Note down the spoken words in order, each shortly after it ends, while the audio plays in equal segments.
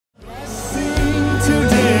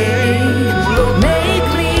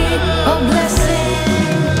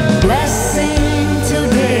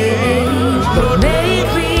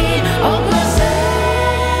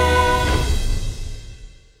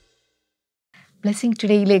Blessing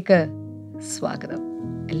ടുഡേയിലേക്ക് സ്വാഗതം.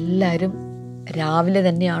 എല്ലാവരും രാവിലെ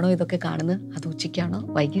തന്നെയാണോ ഇതൊക്കെ കാണുന്നത്? അത് ഉച്ചയ്ക്കാണോ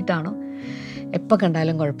വൈകിട്ടാണോ? എപ്പോൾ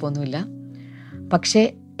കണ്ടാലും കുഴപ്പമൊന്നുമില്ല. പക്ഷേ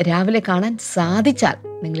രാവിലെ കാണാൻ സാധിച്ചാൽ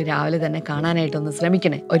നിങ്ങൾ രാവിലെ തന്നെ കാണാനായിട്ടൊന്ന്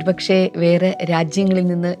ശ്രമിക്കണേ. ഒരുപക്ഷെ വേറെ രാജ്യങ്ങളിൽ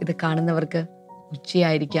നിന്ന് ഇത് കാണുന്നവർക്ക്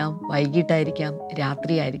ഉച്ചയായിരിക്കാം, വൈകിട്ടായിരിക്കാം,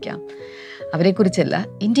 രാത്രിയായിരിക്കാം. അവരെക്കുറിച്ചല്ല,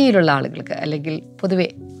 ഇന്ത്യയിലുള്ള ആളുകൾക്ക് അല്ലെങ്കിൽ പൊതുവെ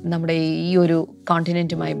നമ്മുടെ ഈ ഒരു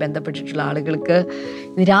കോണ്ടിനെൻറ്റുമായി ബന്ധപ്പെട്ടിട്ടുള്ള ആളുകൾക്ക്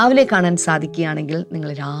ഇത് രാവിലെ കാണാൻ സാധിക്കുകയാണെങ്കിൽ നിങ്ങൾ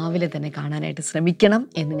രാവിലെ തന്നെ കാണാനായിട്ട് ശ്രമിക്കണം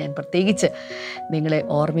എന്ന് ഞാൻ പ്രത്യേകിച്ച് നിങ്ങളെ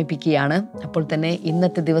ഓർമ്മിപ്പിക്കുകയാണ്. അപ്പോൾ തന്നെ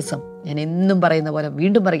ഇന്നത്തെ ദിവസം ഞാൻ എന്നും പറയുന്ന പോലെ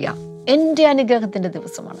വീണ്ടും പറയുക, എൻ്റെ അനുഗ്രഹത്തിൻ്റെ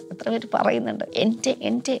ദിവസമാണ്. എത്ര പേര് പറയുന്നുണ്ട്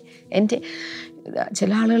എൻ്റെ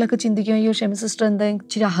ചില ആളുകളൊക്കെ ചിന്തിക്കും, അയ്യോ ഷെമി സിസ്റ്റർ എന്താ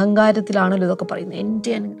ഇച്ചിരി അഹങ്കാരത്തിലാണല്ലോ ഇതൊക്കെ പറയുന്നത്.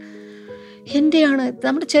 എൻ്റെയാണ്.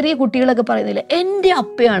 നമ്മുടെ ചെറിയ കുട്ടികളൊക്കെ പറയുന്നില്ല, എൻ്റെ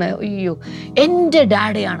അപ്പയാണ്, അയ്യോ എൻ്റെ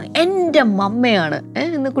ഡാഡിയാണ്, എൻ്റെ മമ്മയാണ്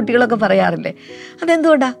എന്ന് കുട്ടികളൊക്കെ പറയാറില്ലേ?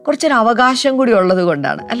 അതെന്തുകൊണ്ടാണ്? കുറച്ചൊരു അവകാശം കൂടി ഉള്ളത്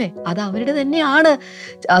കൊണ്ടാണ് അല്ലേ? അത് അവരുടെ തന്നെയാണ്.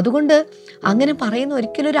 അതുകൊണ്ട് അങ്ങനെ പറയുന്ന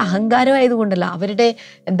ഒരിക്കലും ഒരു അഹങ്കാരമായതുകൊണ്ടല്ല, അവരുടെ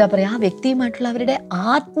എന്താ പറയുക, ആ വ്യക്തിയുമായിട്ടുള്ള അവരുടെ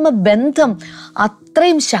ആത്മബന്ധം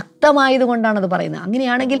അത്രയും ശക്തമായത് കൊണ്ടാണ് അത് പറയുന്നത്.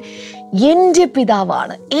 അങ്ങനെയാണെങ്കിൽ എൻ്റെ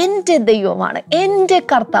പിതാവാണ്, എൻ്റെ ദൈവമാണ്, എൻ്റെ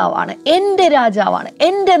കർത്താവാണ്, എൻ്റെ രാജാവാണ്,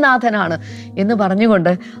 എൻ്റെ നാഥനാണ് എന്ന്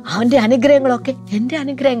പറഞ്ഞുകൊണ്ട് അവൻ്റെ അനുഗ്രഹങ്ങളൊക്കെ എൻ്റെ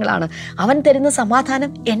അനുഗ്രഹങ്ങളാണ്, അവൻ തരുന്ന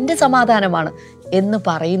സമാധാനം എൻ്റെ സമാധാനമാണ് എന്ന്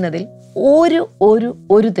പറയുന്നതിൽ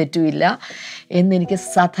ഒരു തെറ്റുമില്ല എന്നെനിക്ക്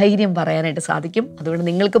സധൈര്യം പറയാനായിട്ട് സാധിക്കും. അതുകൊണ്ട്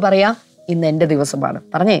നിങ്ങൾക്ക് പറയാം, ഇന്ന് എൻ്റെ ദിവസമാണ്.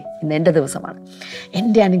 പറഞ്ഞേ, ഇന്ന് എൻ്റെ ദിവസമാണ്,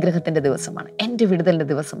 എൻ്റെ അനുഗ്രഹത്തിൻ്റെ ദിവസമാണ്, എൻ്റെ വിടുതലിൻ്റെ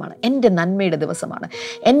ദിവസമാണ്, എൻ്റെ നന്മയുടെ ദിവസമാണ്,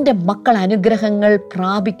 എൻ്റെ മക്കൾ അനുഗ്രഹങ്ങൾ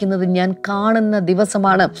പ്രാപിക്കുന്നത് ഞാൻ കാണുന്ന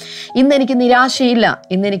ദിവസമാണ്. ഇന്നെനിക്ക് നിരാശയില്ല,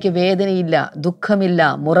 ഇന്നെനിക്ക് വേദനയില്ല, ദുഃഖമില്ല,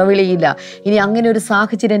 മുറവിളിയില്ല. ഇനി അങ്ങനെ ഒരു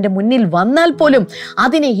സാഹചര്യം എൻ്റെ മുന്നിൽ വന്നാൽ പോലും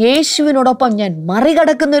അതിനെ യേശുവിനോടൊപ്പം ഞാൻ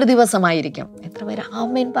മറികടക്കുന്ന ഒരു ദിവസമായിരിക്കും. എത്ര പേര്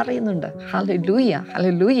ആമേൻ പറയുന്നുണ്ട്? Hallelujah,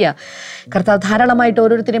 hallelujah. കർത്താവ് ധാരാളമായിട്ട്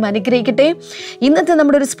ഓരോരുത്തരെയും അനുഗ്രഹിക്കട്ടെ. ഇന്നത്തെ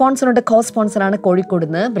നമ്മുടെ ഒരു സ്പോൺസറുണ്ട്, സ്പോൺസറാണ് കോഴിക്കോട്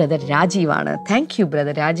നിന്ന് brother രാജീവാണ്. Thank you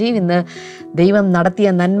brother Rajeev. ഇന്ന് ദൈവം നടത്തിയ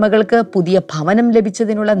നന്മകൾക്ക് പുതിയ ഭവനം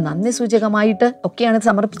ലഭിച്ചതിനുള്ള നന്ദി സൂചകമായിട്ട് ഒക്കെയാണ്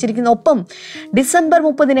സമർപ്പിച്ചിരിക്കുന്നത്. ഒപ്പം ഡിസംബർ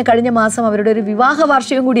 30 കഴിഞ്ഞ മാസം അവരുടെ ഒരു വിവാഹ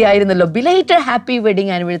വാർഷികം കൂടിയായിരുന്നല്ലോ. Belated happy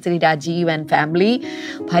wedding anniversary Rajeev and family.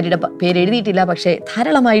 ഭാര്യയുടെ പേര് എഴുതിയിട്ടില്ല, പക്ഷേ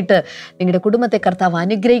ധാരാളമായിട്ട് നിങ്ങളുടെ കുടുംബത്തെ കർത്താവ്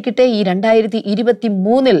അനുഗ്രഹിക്കട്ടെ. ഈ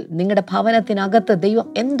 2023 നിങ്ങളുടെ ഭവനത്തിനകത്ത് ദൈവം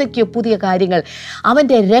എന്തൊക്കെയോ പുതിയ കാര്യങ്ങൾ,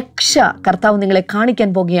 അവൻ്റെ രക്ഷ കർത്താവ് നിങ്ങളെ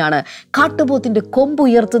കാണിക്കാൻ പോകുകയാണ്. കാട്ടുപോത്തിന്റെ കൊമ്പ്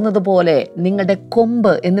ഉയർത്തുന്നത് പോലെ നിങ്ങളുടെ കൊമ്പ്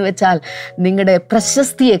എന്ന് വെച്ചാൽ നിങ്ങളുടെ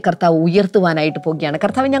പ്രശസ്തിയെ കർത്താവ് ഉയർത്തുവാനായിട്ട് പോകുകയാണ്.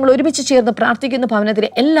 കർത്താവ് ഞങ്ങൾ ഒരുമിച്ച് ചേർന്ന് പ്രാർത്ഥിക്കുന്ന ഭവനത്തിലെ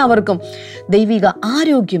എല്ലാവർക്കും ദൈവിക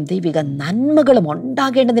ആരോഗ്യം, ദൈവിക നന്മകളും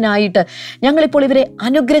ഉണ്ടാകേണ്ടതിനായിട്ട് ഞങ്ങളിപ്പോൾ ഇവരെ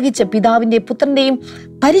അനുഗ്രഹിച്ച പിതാവിൻ്റെയും പുത്രൻ്റെയും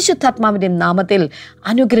പരിശുദ്ധാത്മാവിൻ്റെയും നാമത്തിൽ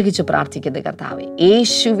അനുഗ്രഹിച്ച് പ്രാർത്ഥിക്കുന്നത് കർത്താവ്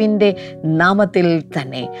യേശുവിൻ്റെ നാമത്തിൽ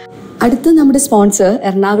തന്നെ. അടുത്ത നമ്മുടെ സ്പോൺസർ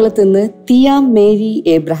എറണാകുളത്ത് നിന്ന് തിയ മേരി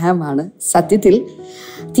എബ്രഹാം ആണ്. സത്യത്തിൽ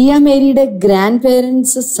തിയ മേരിയുടെ ഗ്രാൻഡ്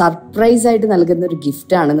പേരൻസ് സർപ്രൈസ് ആയിട്ട് നൽകുന്ന ഒരു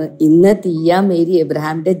ഗിഫ്റ്റ് ആണെന്ന്. ഇന്ന് തിയ മേരി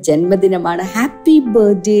എബ്രഹാമിന്റെ ജന്മദിനമാണ്. Happy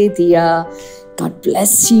birthday തിയ. God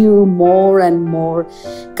bless you more and more.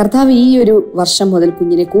 കർത്താവ് ഈ ഒരു വർഷം മുതൽ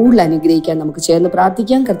കുഞ്ഞിനെ കൂടുതൽ അനുഗ്രഹിക്കാൻ നമുക്ക് ചേർന്ന്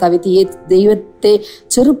പ്രാർത്ഥിക്കാം. കർത്താവ് ദൈവത്തെ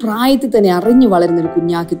ചെറുപ്രായത്തിൽ തന്നെ അറിഞ്ഞു വളരുന്ന ഒരു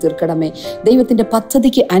കുഞ്ഞാക്കി തീർക്കണമേ. ദൈവത്തിന്റെ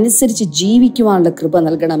പദ്ധതിക്ക് അനുസരിച്ച് ജീവിക്കുവാനുള്ള കൃപ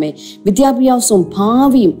നൽകണമേ. വിദ്യാഭ്യാസവും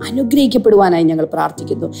ഭാവിയും അനുഗ്രഹിക്കപ്പെടുവാനായി ഞങ്ങൾ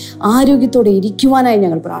പ്രാർത്ഥിക്കുന്നു. ആരോഗ്യത്തോടെ ഇരിക്കുവാനായി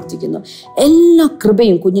ഞങ്ങൾ പ്രാർത്ഥിക്കുന്നു. എല്ലാ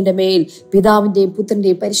കൃപയും കുഞ്ഞിന്റെ മേൽ പിതാവിന്റെയും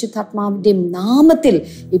പുത്രന്റെയും പരിശുദ്ധാത്മാവിന്റെയും നാമത്തിൽ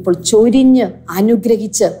ഇപ്പോൾ ചൊരിഞ്ഞ്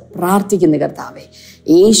അനുഗ്രഹിച്ച് പ്രാർത്ഥിക്കുന്നു കർത്താവ്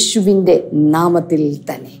യേശുവിന്റെ നാമത്തിൽ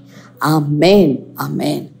തന്നെ. ആമേൻ,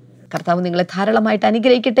 ആമേൻ. കർത്താവ് നിങ്ങളെ ധാരാളമായിട്ട്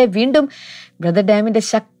അനുഗ്രഹിക്കട്ടെ. വീണ്ടും ബ്രദർ ഡാമിന്റെ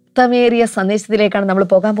ശക്തമേറിയ സന്ദേശത്തിലേക്കാണ് നമ്മൾ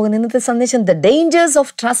പോകാൻ പോകുന്നത്. ഇന്നത്തെ സന്ദേശം the dangers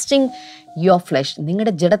of trusting your flesh.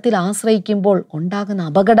 നിങ്ങളുടെ ജഡത്തിൽ ആശ്രയിക്കുമ്പോൾ ഉണ്ടാകുന്ന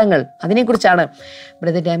അപകടങ്ങൾ, അതിനെക്കുറിച്ചാണ്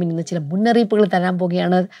ബ്രദർ ഡാമിൻ ഇന്ന് ചില മുന്നറിയിപ്പുകൾ തരാൻ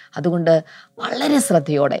പോകുകയാണ്. അതുകൊണ്ട് വളരെ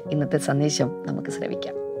ശ്രദ്ധയോടെ ഇന്നത്തെ സന്ദേശം നമുക്ക്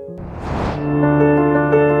ശ്രവിക്കാം.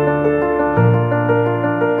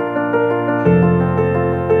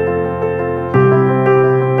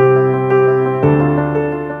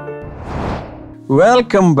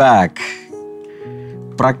 Welcome back.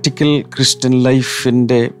 പ്രാക്ടിക്കൽ ക്രിസ്ത്യൻ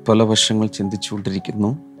ലൈഫിൻ്റെ പല വശങ്ങൾ ചിന്തിച്ചുകൊണ്ടിരിക്കുന്നു.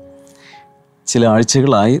 ചില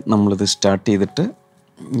ആഴ്ചകളായി നമ്മളിത് സ്റ്റാർട്ട് ചെയ്തിട്ട്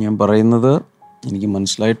ഞാൻ പറയുന്നത് എനിക്ക്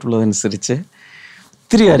മനസ്സിലായിട്ടുള്ളതനുസരിച്ച്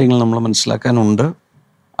ഒത്തിരി കാര്യങ്ങൾ നമ്മൾ മനസ്സിലാക്കാനുണ്ട്.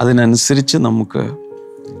 അതിനനുസരിച്ച് നമുക്ക്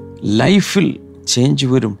ലൈഫിൽ ചേഞ്ച്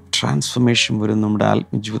വരും, ട്രാൻസ്ഫർമേഷൻ വരും. നമ്മുടെ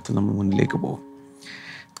ആത്മജീവിതത്തിൽ നമ്മൾ മുന്നിലേക്ക് പോകും.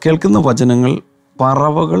 കേൾക്കുന്ന വചനങ്ങൾ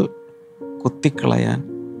പറവകൾ കൊത്തിക്കളയാൻ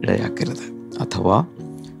ഇടയാക്കരുത്. അഥവാ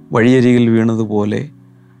വഴിയരികിൽ വീണതുപോലെ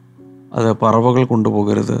അത് പറവകൾ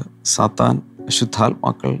കൊണ്ടുപോകരുത്. സാത്താൻ,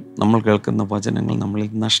 അശുദ്ധാത്മാക്കൾ നമ്മൾ കേൾക്കുന്ന വചനങ്ങൾ നമ്മളിൽ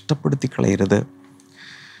നഷ്ടപ്പെടുത്തി കളയരുത്.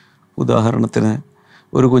 ഉദാഹരണത്തിന്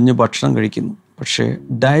ഒരു കുഞ്ഞ് ഭക്ഷണം കഴിക്കുന്നു, പക്ഷേ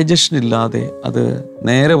ഡൈജഷൻ ഇല്ലാതെ അത്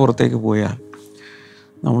നേരെ പുറത്തേക്ക് പോയാൽ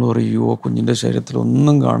നമ്മൾ പറയും, ആ കുഞ്ഞിൻ്റെ ശരീരത്തിൽ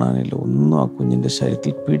ഒന്നും കാണാനില്ല, ഒന്നും ആ കുഞ്ഞിൻ്റെ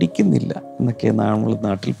ശരീരത്തിൽ പിടിക്കുന്നില്ല എന്നൊക്കെ നമ്മൾ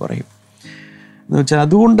നാട്ടിൽ പറയും. എന്ന് വെച്ചാൽ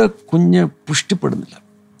അതുകൊണ്ട് കുഞ്ഞ് പുഷ്ടിപ്പെടുന്നില്ല.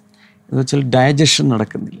 എന്ന് വെച്ചാൽ ഡൈജഷൻ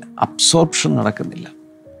നടക്കുന്നില്ല, അബ്സോർപ്ഷൻ നടക്കുന്നില്ല,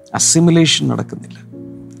 അസിമിലേഷൻ നടക്കുന്നില്ല.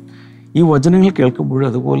 ഈ വചനങ്ങൾ കേൾക്കുമ്പോഴും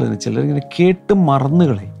അതുപോലെ തന്നെ ചിലരിങ്ങനെ കേട്ട്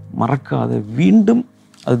മറക്കാതെ വീണ്ടും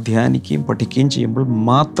അത് ധ്യാനിക്കുകയും പഠിക്കുകയും ചെയ്യുമ്പോൾ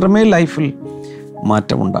മാത്രമേ ലൈഫിൽ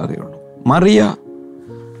മാറ്റമുണ്ടാകുകയുള്ളൂ. മറിയ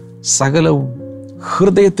സകലവും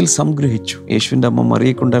ഹൃദയത്തിൽ സംഗ്രഹിച്ചു. യേശുവിൻ്റെ അമ്മ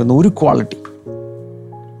മറിയക്കുണ്ടായിരുന്ന ഒരു ക്വാളിറ്റി,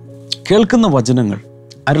 കേൾക്കുന്ന വചനങ്ങൾ,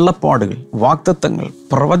 അരുളപ്പാടുകൾ, വാഗ്ദത്തങ്ങൾ,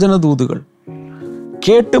 പ്രവചനദൂതുകൾ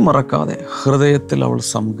കേട്ട് മറക്കാതെ ഹൃദയത്തിൽ അവൾ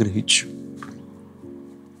സംഗ്രഹിച്ചു.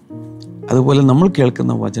 അതുപോലെ നമ്മൾ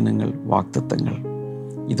കേൾക്കുന്ന വചനങ്ങൾ, വാഗ്ദത്തങ്ങൾ,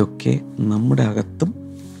 ഇതൊക്കെ നമ്മുടെ അകത്തും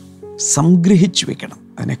സംഗ്രഹിച്ചു വെക്കണം.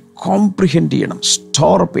 അതിനെ കോംപ്രിഹെൻഡ് ചെയ്യണം,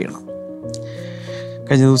 സ്റ്റോറപ്പ് ചെയ്യണം.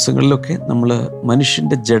 കഴിഞ്ഞ ദിവസങ്ങളിലൊക്കെ നമ്മൾ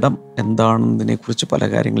മനുഷ്യൻ്റെ ജഡം എന്താണെന്നതിനെക്കുറിച്ച് പല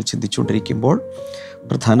കാര്യങ്ങൾ ചിന്തിച്ചുകൊണ്ടിരിക്കുമ്പോൾ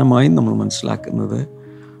പ്രധാനമായും നമ്മൾ മനസ്സിലാക്കുന്നത്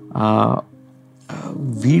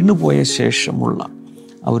വീണുപോയ ശേഷമുള്ള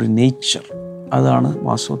ആ ഒരു നേച്ചർ, അതാണ്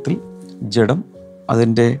വാസ്തവത്തിൽ ജഡം.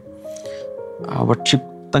 അതിൻ്റെ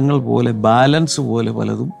അവക്ഷിപ്തങ്ങൾ പോലെ, ബാലൻസ് പോലെ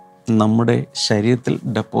പലതും നമ്മുടെ ശരീരത്തിൽ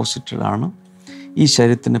ഡെപ്പോസിറ്റഡ് ആണ്. ഈ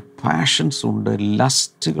ശരീരത്തിന് പാഷൻസ് ഉണ്ട്,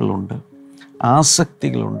 ലസ്റ്റുകളുണ്ട്,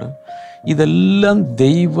 ആസക്തികളുണ്ട്. ഇതെല്ലാം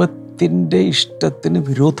ദൈവത്തിൻ്റെ ഇഷ്ടത്തിന്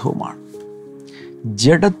വിരോധവുമാണ്.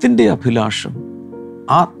 ജഡത്തിൻ്റെ അഭിലാഷം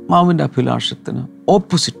ആത്മാവിൻ്റെ അഭിലാഷത്തിന്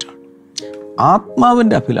ഓപ്പോസിറ്റാണ്.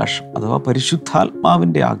 ആത്മാവിൻ്റെ അഭിലാഷം അഥവാ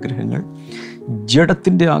പരിശുദ്ധാത്മാവിൻ്റെ ആഗ്രഹങ്ങൾ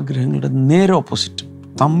ജഡത്തിൻ്റെ ആഗ്രഹങ്ങളുടെ നേരെ ഓപ്പോസിറ്റ്.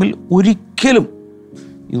 തമ്മിൽ ഒരിക്കലും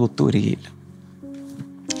ഇത് ഒത്തുവരികയില്ല.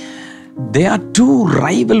 They are two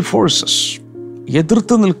rival forces.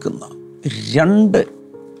 എതിർത്ത് നിൽക്കുന്ന രണ്ട്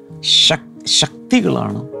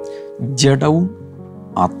ശക്തികളാണ് ജഡവും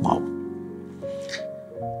ആത്മാവും.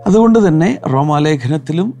 അതുകൊണ്ട് തന്നെ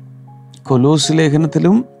റോമാലേഖനത്തിലും കൊലോസ്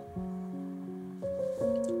ലേഖനത്തിലും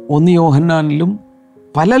 1 യോഹന്നാനിലും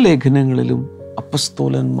പല ലേഖനങ്ങളിലും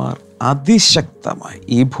അപ്പസ്തോലന്മാർ അതിശക്തമായി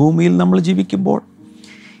ഈ ഭൂമിയിൽ നമ്മൾ ജീവിക്കുമ്പോൾ,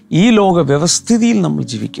 ഈ ലോക വ്യവസ്ഥിതിയിൽ നമ്മൾ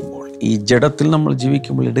ജീവിക്കുമ്പോൾ, ഈ ജഡത്തിൽ നമ്മൾ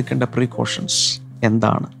ജീവിക്കുമ്പോൾ എടുക്കേണ്ട പ്രിക്കോഷൻസ്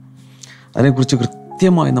എന്താണ്, അതിനെക്കുറിച്ച്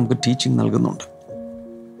കൃത്യമായി നമുക്ക് ടീച്ചിങ് നൽകുന്നുണ്ട്.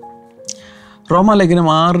 റോമാലേഖനം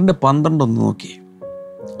 6:12 നോക്കി.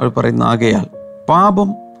 അവർ പറയുന്ന, ആകയാൽ പാപം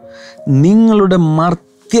നിങ്ങളുടെ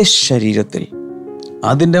മർത്യ ശരീരത്തിൽ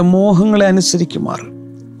അതിൻ്റെ മോഹങ്ങളെ അനുസരിക്കുമാറ്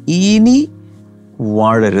ഇനി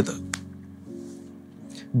വാഴരുത്.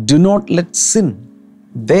 Do not let sin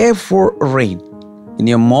therefore reign in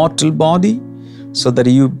your mortal body, so that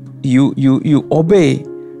you obey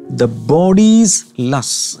the body's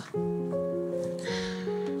lusts.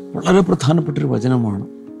 വളരെ പ്രധാനപ്പെട്ടൊരു വചനമാണ്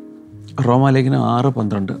റോമാലേഖനം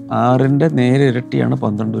 6:12. 6ന്റെ നേരെ ഇരട്ടിയാണ്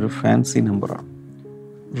 12, ഒരു ഫാൻസി നമ്പറാണ്.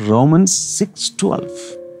 റോമൻസ് 6:12.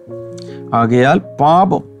 ആകയാൽ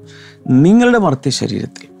പാപം നിങ്ങളുടെ മർത്യ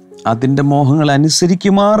ശരീരത്തിൽ അതിൻ്റെ മോഹങ്ങൾ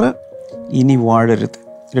അനുസരിക്കുമാറ് ഇനി വാഴരുത്.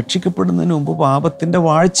 രക്ഷിക്കപ്പെടുന്നതിന് മുമ്പ് പാപത്തിൻ്റെ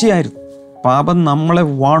വാഴ്ചയായിരുന്നു. പാപം നമ്മളെ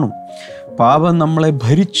വാണു, പാപം നമ്മളെ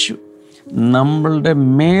ഭരിച്ചു, നമ്മളുടെ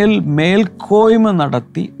മേൽക്കോയ്മ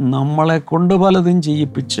നടത്തി നമ്മളെ കൊണ്ട് പലതും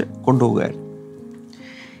ചെയ്യിപ്പിച്ച് കൊണ്ടുപോകുകയായിരുന്നു.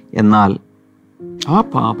 എന്നാൽ ആ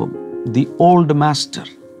പാപം, ദി ഓൾഡ് മാസ്റ്റർ,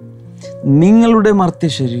 നിങ്ങളുടെ മർത്യ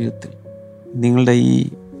ശരീരത്തിൽ, നിങ്ങളുടെ ഈ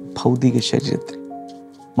ഭൗതിക ശരീരത്തിൽ,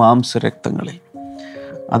 മാംസരക്തങ്ങളിൽ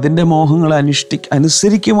അതിൻ്റെ മോഹങ്ങളെ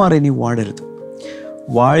അനുസരിക്കുമാറ് ഇനി വാഴരുത്.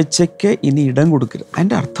 വാഴ്ചയ്ക്ക് ഇനി ഇടം കൊടുക്കരുത്.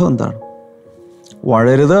 അതിൻ്റെ അർത്ഥം എന്താണ്?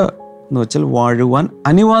 വാഴരുത് എന്ന് വെച്ചാൽ വാഴുവാൻ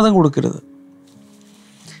അനുവാദം കൊടുക്കരുത്.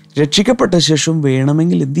 രക്ഷിക്കപ്പെട്ട ശേഷം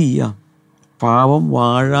വേണമെങ്കിൽ എന്ത് ചെയ്യാം? പാപം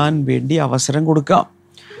വാഴാൻ വേണ്ടി അവസരം കൊടുക്കാം.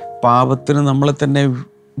 പാപത്തിന് നമ്മളെ തന്നെ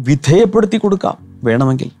വിധേയപ്പെടുത്തി കൊടുക്കാം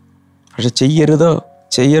വേണമെങ്കിൽ. പക്ഷെ ചെയ്യരുത്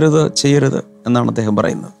എന്നാണ് അദ്ദേഹം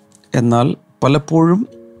പറയുന്നത്. എന്നാൽ പലപ്പോഴും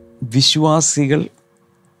വിശ്വാസികൾ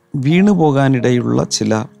വീണുപോകാനിടയുള്ള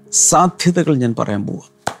ചില സാധ്യതകൾ ഞാൻ പറയാൻ പോവാം.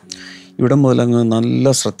 ഇവിടെ മുതലങ്ങ്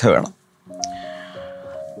നല്ല ശ്രദ്ധ വേണം.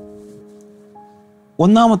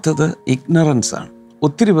 ഒന്നാമത്തേത് ഇഗ്നറൻസ് ആണ്.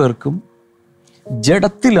 ഒത്തിരി പേർക്കും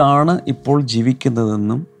ജഡത്തിലാണ് ഇപ്പോൾ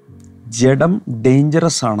ജീവിക്കുന്നതെന്നും ജഡം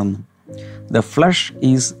ഡേഞ്ചറസ് ആണെന്നും, the flush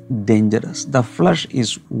is dangerous, the flush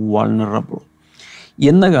is vulnerable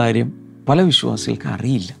എന്ന കാര്യം പല വിശ്വാസികൾക്ക്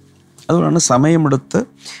അറിയില്ല. അതുകൊണ്ടാണ് സമയമെടുത്ത്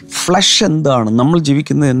ഫ്ലഷ് എന്താണ്, നമ്മൾ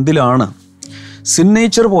ജീവിക്കുന്നത് എന്തിലാണ്, സിൻ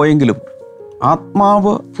നേച്ചർ പോയെങ്കിലും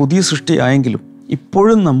ആത്മാവ് പുതിയ സൃഷ്ടിയായെങ്കിലും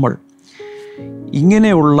ഇപ്പോഴും നമ്മൾ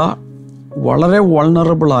ഇങ്ങനെയുള്ള വളരെ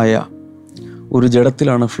വൾണറബിളായ ഒരു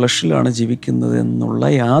ജഡത്തിലാണ്, ഫ്ലഷിലാണ് ജീവിക്കുന്നത് എന്നുള്ള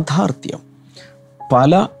യാഥാർത്ഥ്യം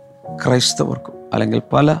പല ക്രൈസ്തവർക്കും അല്ലെങ്കിൽ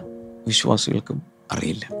പല വിശ്വാസികൾക്കും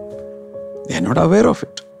അറിയില്ല. They are not aware of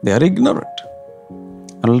it, they are ignorant.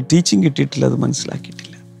 അതിനുള്ള ടീച്ചിങ് കിട്ടിയിട്ടില്ല, അത്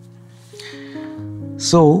മനസ്സിലാക്കിയിട്ടില്ല.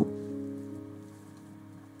 സോ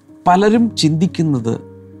പലരും ചിന്തിക്കുന്നത്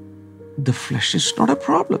the flush is not A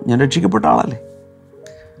problem. ഞാൻ രക്ഷിക്കപ്പെട്ട ആളല്ലേ,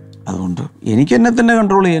 അതുകൊണ്ട് എനിക്ക് എന്നെ തന്നെ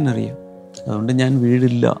കൺട്രോൾ ചെയ്യാൻ അറിയാം, അതുകൊണ്ട് ഞാൻ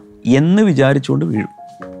വീഴില്ല എന്ന് വിചാരിച്ചുകൊണ്ട് വീഴും.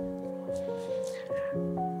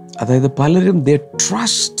 അതായത് പലരും ദേ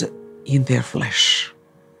ട്രസ്റ്റ് ഇൻ ദെയർ ഫ്ലഷ്.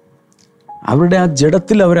 അവരുടെ ആ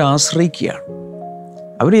ജഡത്തിൽ അവരെ ആശ്രയിക്കുകയാണ്.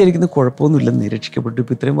 അവർ വിചാരിക്കുന്നത് കുഴപ്പമൊന്നുമില്ലെന്ന്, രക്ഷിക്കപ്പെട്ടു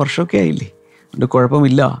ഇപ്പോൾ ഇത്രയും വർഷമൊക്കെ ആയില്ലേ, അതുകൊണ്ട്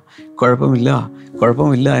കുഴപ്പമില്ല കുഴപ്പമില്ല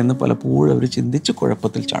കുഴപ്പമില്ല എന്ന് പലപ്പോഴും അവർ ചിന്തിച്ച്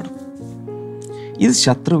കുഴപ്പത്തിൽ ചാടും. ഇത്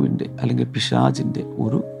ശത്രുവിൻ്റെ അല്ലെങ്കിൽ പിശാചിൻ്റെ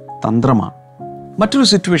ഒരു തന്ത്രമാണ്. മറ്റൊരു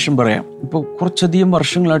സിറ്റുവേഷൻ പറയാം. ഇപ്പോൾ കുറച്ചധികം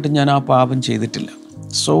വർഷങ്ങളായിട്ട് ഞാൻ ആ പാപം ചെയ്തിട്ടില്ല.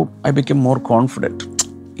 So I become more confident.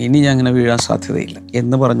 ഇനി ഞാൻ അങ്ങനെ വീഴാൻ സാധ്യതയില്ല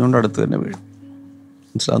എന്ന് പറഞ്ഞുകൊണ്ട് അടുത്ത് തന്നെ വീഴും.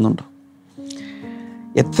 മനസ്സിലാകുന്നുണ്ടോ?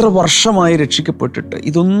 എത്ര വർഷമായി രക്ഷിക്കപ്പെട്ടിട്ട്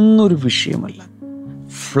ഇതൊന്നും ഒരു വിഷയമല്ല.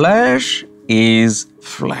 Flash is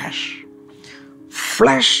flash.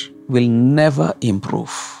 Flash will never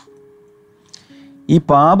improve. ഈ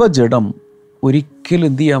പാപജഡം ഒരിക്കലും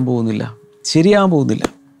എന്ത് ചെയ്യാൻ പോകുന്നില്ല, ശരിയാകാൻ പോകുന്നില്ല.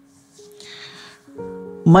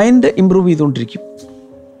 മൈൻഡ് ഇമ്പ്രൂവ് ചെയ്തുകൊണ്ടിരിക്കും,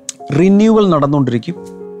 റിന്യൂവൽ നടന്നുകൊണ്ടിരിക്കും,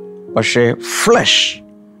 പക്ഷേ ഫ്ലഷ്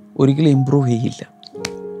ഒരിക്കലും ഇമ്പ്രൂവ് ചെയ്യില്ല.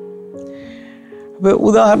 അപ്പോൾ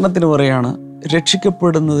ഉദാഹരണത്തിന് പറയുകയാണ്,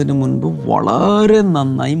 രക്ഷിക്കപ്പെടുന്നതിന് മുൻപ് വളരെ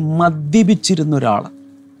നന്നായി മദ്യപിച്ചിരുന്ന ഒരാൾ,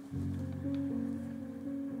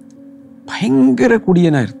 ഭയങ്കര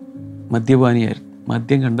കുടിയനായിരുന്നു, മദ്യപാനിയായിരുന്നു,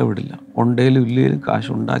 മദ്യം കണ്ടുവിടില്ല, ഉണ്ടേലും ഇല്ലേലും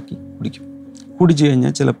കാശുണ്ടാക്കി കുടിക്കും. കുടിച്ചു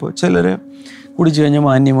കഴിഞ്ഞാൽ ചിലപ്പോൾ ചിലർ കുടിച്ചു കഴിഞ്ഞാൽ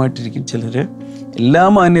മാന്യമായിട്ടിരിക്കും, ചിലർ എല്ലാ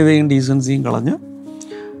മാന്യതയും ഡീസൻസിയും കളഞ്ഞ്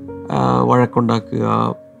വഴക്കുണ്ടാക്കുക,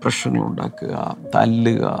 പ്രശ്നങ്ങളുണ്ടാക്കുക,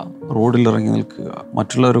 തല്ലുക, റോഡിലിറങ്ങി നിൽക്കുക,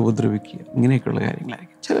 മറ്റുള്ളവരെ ഉപദ്രവിക്കുക, ഇങ്ങനെയൊക്കെയുള്ള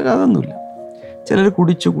കാര്യങ്ങളായിരിക്കും. ചിലർ അതൊന്നുമില്ല. ചിലർ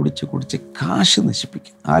കുടിച്ച് കുടിച്ച് കുടിച്ച് കാശ്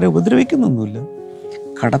നശിപ്പിക്കും. ആരെ ഉപദ്രവിക്കുന്നൊന്നുമില്ല,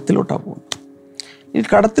 കടത്തിലോട്ടാണ് പോകുന്നത്. ഈ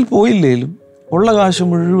കടത്തിൽ പോയില്ലേലും ഉള്ള കാശ്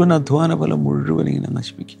മുഴുവൻ, അധ്വാന ഫലം മുഴുവൻ ഇങ്ങനെ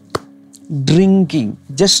നശിപ്പിക്കും. ഡ്രിങ്കിങ്,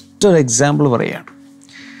 ജസ്റ്റ് ഒരു എക്സാമ്പിൾ പറയുകയാണ്.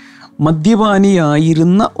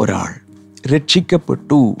 മദ്യപാനിയായിരുന്ന ഒരാൾ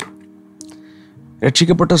രക്ഷിക്കപ്പെട്ടു.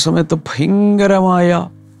 രക്ഷിക്കപ്പെട്ട സമയത്ത് ഭയങ്കരമായ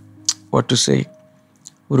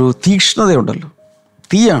ഒരു തീക്ഷ്ണതയുണ്ടല്ലോ,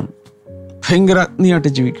 തീയാണ്, ഭയങ്കര അഗ്നിയായിട്ട്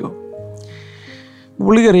ജീവിക്കുക.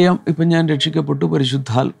 പുള്ളിക്കറിയാം, ഇപ്പം ഞാൻ രക്ഷിക്കപ്പെട്ടു,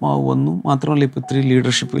 പരിശുദ്ധാത്മാവ് വന്നു, മാത്രമല്ല ഇപ്പം ഇത്തിരി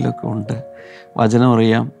ലീഡർഷിപ്പിലൊക്കെ ഉണ്ട്, വചനം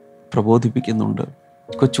അറിയാം, പ്രബോധിപ്പിക്കുന്നുണ്ട്,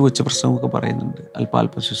 കൊച്ചു കൊച്ചു പ്രസംഗമൊക്കെ പറയുന്നുണ്ട്,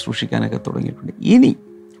 അല്പാൽപ്പം ശുശ്രൂഷിക്കാനൊക്കെ തുടങ്ങിയിട്ടുണ്ട്. ഇനി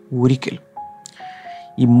ഒരിക്കലും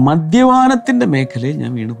ഈ മദ്യപാനത്തിൻ്റെ മേഖലയിൽ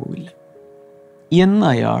ഞാൻ വീണു പോവില്ല എന്ന്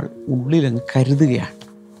അയാൾ ഉള്ളിലങ്ങ് കരുതുകയാണ്.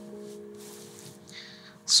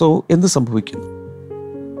 സോ എന്ത് സംഭവിക്കുന്നു?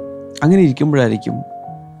 അങ്ങനെ ഇരിക്കുമ്പോഴായിരിക്കും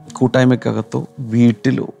കൂട്ടായ്മക്കകത്തോ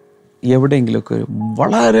വീട്ടിലോ എവിടെയെങ്കിലുമൊക്കെ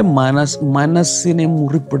വളരെ മനസ്സിനെ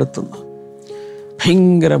മുറിപ്പെടുത്തുന്ന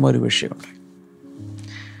ഭയങ്കരമൊരു വിഷയമുണ്ട്.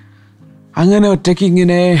 അങ്ങനെ ഒറ്റയ്ക്ക്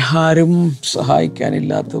ഇങ്ങനെ ആരും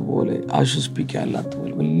സഹായിക്കാനില്ലാത്ത പോലെ, ആശ്വസിപ്പിക്കാനില്ലാത്ത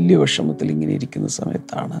പോലെ വലിയ വിഷമത്തിൽ ഇങ്ങനെ ഇരിക്കുന്ന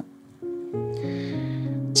സമയത്താണ്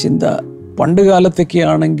ചിന്ത, പണ്ട് കാലത്തൊക്കെ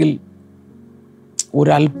ആണെങ്കിൽ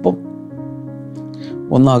ഒരല്പം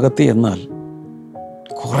ഒന്നകത്ത് എന്നാൽ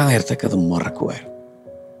കുറേ നേരത്തേക്ക് അത് മറക്കുമായിരുന്നു.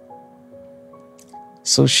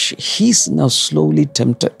 So he's now slowly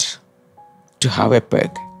tempted to have a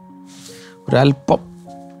peg. ഒരല്പം,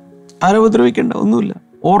 ആരും ഉപദ്രവിക്കേണ്ട ഒന്നുമില്ല,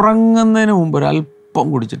 ഉറങ്ങുന്നതിന് മുമ്പ് ഒരല്പം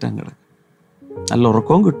കുടിച്ചിട്ട് അങ്ങ് കിടക്കും. നല്ല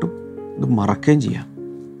ഉറക്കവും കിട്ടും, ഇത് മറക്കുകയും ചെയ്യാം.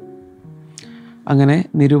 അങ്ങനെ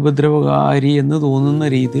നിരുപദ്രവകാരി എന്ന് തോന്നുന്ന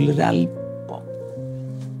രീതിയിൽ ഒരല്പം,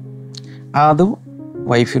 അതും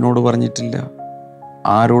വൈഫിനോട് പറഞ്ഞിട്ടില്ല,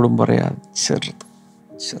 ആരോടും പറയാതെ ചെറുത്.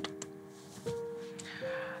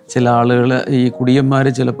 ചില ആളുകൾ, ഈ കുടിയന്മാർ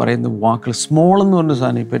ചില പറയുന്ന വാക്കുകൾ, സ്മോൾ എന്ന് പറഞ്ഞ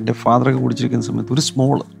സാധനം, ഇപ്പം എൻ്റെ ഫാദറൊക്കെ കുടിച്ചിരിക്കുന്ന സമയത്ത് ഒരു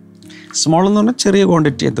സ്മോൾ എന്ന് പറഞ്ഞാൽ ചെറിയ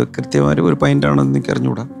ക്വാണ്ടിറ്റി, അത് കൃത്യമായി ഒരു പൈൻ്റാണെന്ന് എനിക്ക്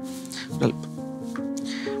അറിഞ്ഞുകൂടാ, ഒരല്പം.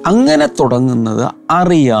 അങ്ങനെ തുടങ്ങുന്നത്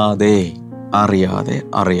അറിയാതെ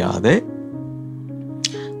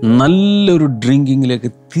നല്ലൊരു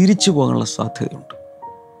ഡ്രിങ്കിങ്ങിലേക്ക് തിരിച്ചു പോകാനുള്ള സാധ്യതയുണ്ട്.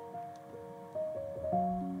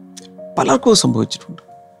 പലർക്കും സംഭവിച്ചിട്ടുണ്ട്.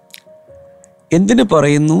 എന്തിനു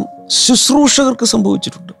പറയുന്നു? ശുശ്രൂഷകർക്ക്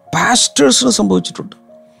സംഭവിച്ചിട്ടുണ്ട്, പാസ്റ്റേഴ്സിന് സംഭവിച്ചിട്ടുണ്ട്,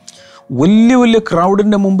 വലിയ വലിയ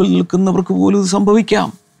ക്രൗഡിൻ്റെ മുമ്പിൽ നിൽക്കുന്നവർക്ക് പോലും ഇത് സംഭവിക്കാം.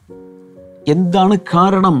 എന്താണ്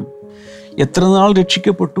കാരണം? എത്ര നാൾ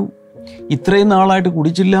രക്ഷിക്കപ്പെട്ടു, ഇത്രയും നാളായിട്ട്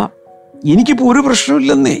കുടിച്ചില്ല, എനിക്കിപ്പോൾ ഒരു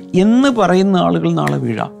പ്രശ്നമില്ലെന്നേ എന്ന് പറയുന്ന ആളുകൾ നാളെ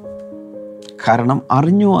വീഴാം. കാരണം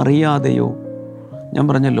അറിഞ്ഞോ അറിയാതെയോ, ഞാൻ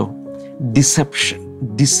പറഞ്ഞല്ലോ,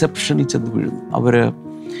 ഡിസെപ്ഷനിൽ ചെന്ന് വീഴുന്നു. അവർ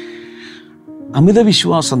അമിത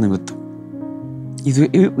വിശ്വാസ നിമിത്തം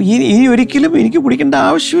ഇനി ഒരിക്കലും എനിക്ക് കുടിക്കേണ്ട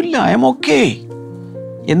ആവശ്യമില്ല, ഐ എം ഓക്കെ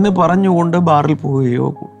എന്ന് പറഞ്ഞുകൊണ്ട് ബാറിൽ പോവുകയോ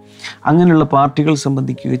അങ്ങനെയുള്ള പാർട്ടികൾ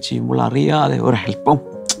സംബന്ധിക്കുകയോ ചെയ്യുമ്പോൾ അറിയാതെ ഒരു ഹെൽപ്പം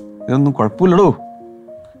ഇതൊന്നും കുഴപ്പമില്ലടോ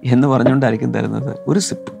എന്ന് പറഞ്ഞുകൊണ്ടായിരിക്കും തരുന്നത്. ഒരു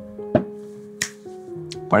സിപ്പ്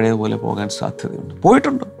പഴയതുപോലെ പോകാൻ സാധ്യതയുണ്ട്.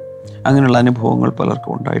 പോയിട്ടുണ്ട്, അങ്ങനെയുള്ള അനുഭവങ്ങൾ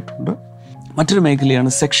പലർക്കും ഉണ്ടായിട്ടുണ്ട്. മറ്റൊരു മേഖലയാണ്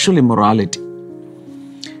സെക്ഷൽ ഇമ്മൊറാലിറ്റി,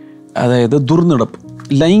 അതായത് ദുർനടപ്പ്,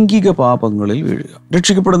 ലൈംഗിക പാപങ്ങളിൽ വീഴുക.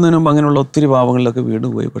 രക്ഷിക്കപ്പെടുന്നതിന് മുമ്പ് അങ്ങനെയുള്ള ഒത്തിരി പാപങ്ങളിലൊക്കെ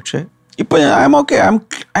വീണുപോയി. പക്ഷേ ഇപ്പം ഐ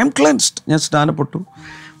എം ക്ലെൻസ്ഡ്, ഞാൻ സ്നാനപ്പെട്ടു,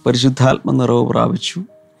 പരിശുദ്ധാത്മ നിറവ് പ്രാപിച്ചു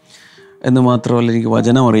എന്ന് മാത്രമല്ല, എനിക്ക്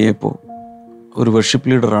വചനം അറിയപ്പോൾ ഒരു വർഷിപ്പ്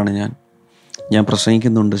ലീഡറാണ് ഞാൻ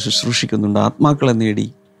പ്രസംഗിക്കുന്നുണ്ട്, ശുശ്രൂഷിക്കുന്നുണ്ട്, ആത്മാക്കളെ നേടി.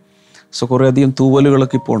 സോ കുറേയധികം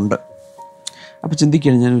തൂവലുകളൊക്കെ ഇപ്പോൾ ഉണ്ട്. അപ്പോൾ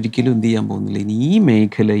ചിന്തിക്കുകയാണ്, ഞാൻ ഒരിക്കലും എന്ത് ചെയ്യാൻ പോകുന്നില്ല, ഇനി ഈ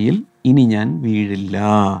മേഖലയിൽ ഇനി ഞാൻ വീഴില്ല,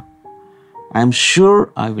 I am sure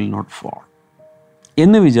I will not fall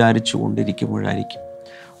എന്ന് വിചാരിച്ചു കൊണ്ടിരിക്കുമ്പോഴായിരിക്കും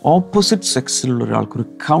ഓപ്പോസിറ്റ് സെക്സിലുള്ള ഒരാൾക്കൊരു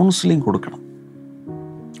കൗൺസിലിംഗ് കൊടുക്കണം.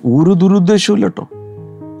 ഒരു ദുരുദ്ദേശവും ഇല്ല കേട്ടോ,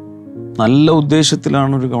 നല്ല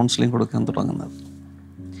ഉദ്ദേശത്തിലാണ് ഒരു കൗൺസിലിംഗ് കൊടുക്കാൻ തുടങ്ങുന്നത്.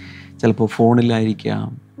 ചിലപ്പോൾ ഫോണിലായിരിക്കാം,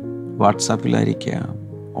 വാട്സാപ്പിലായിരിക്കാം,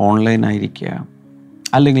 ഓൺലൈനായിരിക്കാം,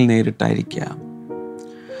 അല്ലെങ്കിൽ നേരിട്ടായിരിക്കാം.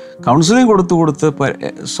 കൗൺസിലിംഗ് കൊടുത്ത്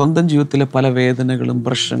സ്വന്തം ജീവിതത്തിലെ പല വേദനകളും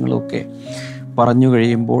പ്രശ്നങ്ങളും ഒക്കെ പറഞ്ഞു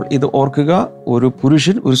കഴിയുമ്പോൾ ഇത് ഓർക്കുക, ഒരു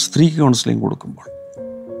പുരുഷൻ ഒരു സ്ത്രീക്ക് കൗൺസിലിംഗ് കൊടുക്കുമ്പോൾ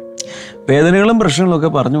വേദനകളും പ്രശ്നങ്ങളും ഒക്കെ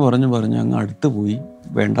പറഞ്ഞു അങ്ങ് അടുത്ത് പോയി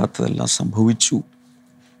വേണ്ടാത്തതെല്ലാം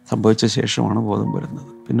സംഭവിച്ച ശേഷമാണ് ബോധം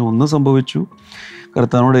വരുന്നത്. പിന്നെ ഒന്ന് സംഭവിച്ചു,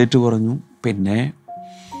 കർത്താവിനോട് ഏറ്റു പറഞ്ഞു, പിന്നെ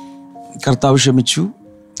കർത്താവ് ക്ഷമിച്ചു,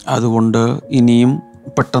 അതുകൊണ്ട് ഇനിയും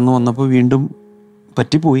പെട്ടെന്ന് വന്നപ്പോൾ വീണ്ടും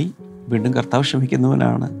പറ്റിപ്പോയി, വീണ്ടും കർത്താവ്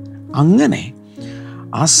ക്ഷമിക്കുന്നവനാണ്. അങ്ങനെ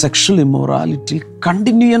ആ സെക്ഷൽ ഇമ്മൊറാലിറ്റിയിൽ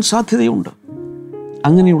കണ്ടിന്യൂ ചെയ്യാൻ സാധ്യതയുണ്ട്.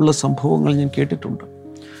 അങ്ങനെയുള്ള സംഭവങ്ങൾ ഞാൻ കേട്ടിട്ടുണ്ട്.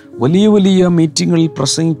 വലിയ വലിയ മീറ്റിങ്ങുകളിൽ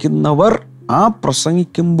പ്രസംഗിക്കുന്നവർ ആ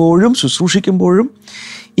പ്രസംഗിക്കുമ്പോഴും ശുശ്രൂഷിക്കുമ്പോഴും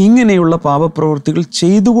ഇങ്ങനെയുള്ള പാപപ്രവൃത്തികൾ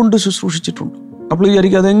ചെയ്തുകൊണ്ട് ശുശ്രൂഷിച്ചിട്ടുണ്ട്. അപ്പോൾ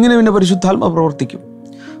വിചാരിക്കും, അതെങ്ങനെ പിന്നെ പരിശുദ്ധാത്മ പ്രവർത്തിക്കും?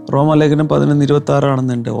 റോമാലേഖനം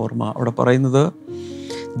 11:26 എൻ്റെ ഓർമ്മ. അവിടെ പറയുന്നത്,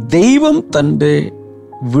 ദൈവം തൻ്റെ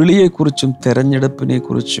വിളിയെക്കുറിച്ചും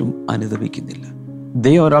തെരഞ്ഞെടുപ്പിനെക്കുറിച്ചും അനുദപിക്കുന്നില്ല.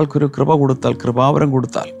 ദൈവം ഒരാൾക്കൊരു കൃപ കൊടുത്താൽ, കൃപാവരം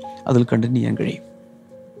കൊടുത്താൽ അതിൽ കണ്ടിന്യൂ ചെയ്യാൻ കഴിയും.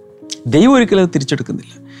 ദൈവം ഒരിക്കലും അത്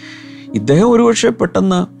തിരിച്ചെടുക്കുന്നില്ല. ഇദ്ദേഹം ഒരുപക്ഷെ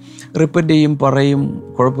പെട്ടെന്ന് റിപ്പൻ്റ് ചെയ്യും, പറയും,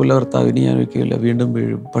 കുഴപ്പമില്ല കർത്താവ്, ഇനി ഞാൻ ഒരിക്കലില്ല, വീണ്ടും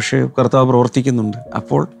വീഴും. പക്ഷേ കർത്താവ് പ്രവർത്തിക്കുന്നുണ്ട്.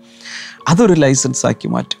 അപ്പോൾ അതൊരു ലൈസൻസാക്കി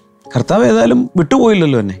മാറ്റും. കർത്താവ് ഏതായാലും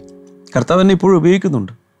വിട്ടുപോയില്ലല്ലോ എന്നെ, കർത്താവ് എന്നെ ഇപ്പോഴും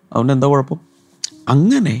ഉപയോഗിക്കുന്നുണ്ട്, അതുകൊണ്ട് എന്താ കുഴപ്പം?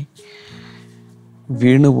 അങ്ങനെ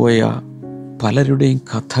വീണുപോയ പലരുടെയും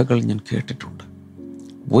കഥകൾ ഞാൻ കേട്ടിട്ടുണ്ട്.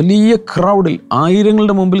 വലിയ ക്രൗഡിൽ,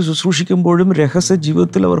 ആയിരങ്ങളുടെ മുമ്പിൽ ശുശ്രൂഷിക്കുമ്പോഴും രഹസ്യ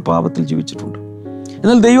ജീവിതത്തിൽ അവർ പാപത്തിൽ ജീവിച്ചിട്ടുണ്ട്.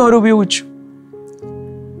 എന്നാൽ ദൈവം അവരെ ഉപയോഗിച്ചു.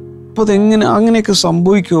 അപ്പോൾ അതെങ്ങനെ അങ്ങനെയൊക്കെ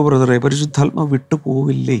സംഭവിക്കുമോ ബ്രദറെ? പരിശുദ്ധാത്മ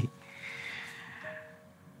വിട്ടുപോവില്ലേ?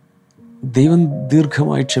 ദൈവം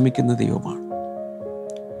ദീർഘമായി ക്ഷമിക്കുന്ന ദൈവമാണ്.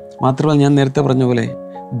 മാത്രമല്ല, ഞാൻ നേരത്തെ പറഞ്ഞ പോലെ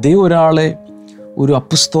ദൈവം ഒരാളെ ഒരു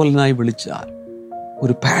അപ്പസ്തോലനായി വിളിച്ചാൽ,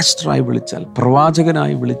 ഒരു പാസ്റ്ററായി വിളിച്ചാൽ,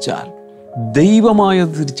 പ്രവാചകനായി വിളിച്ചാൽ ദൈവമായി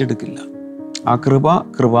അത് തിരിച്ചെടുക്കില്ല. ആ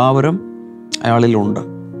കൃപാവരം അയാളിലുണ്ട്.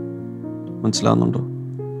 മനസ്സിലാവുന്നുണ്ടോ?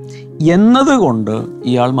 എന്നതുകൊണ്ട്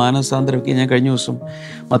ഇയാൾ മാനസാന്തരമൊക്കെ, ഞാൻ കഴിഞ്ഞ ദിവസം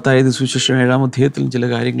മത്തായി സുവിശേഷം 7-ാം അധ്യായത്തിൽ ചില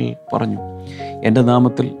കാര്യങ്ങൾ പറഞ്ഞു. എൻ്റെ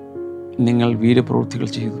നാമത്തിൽ നിങ്ങൾ വീരപ്രവൃത്തികൾ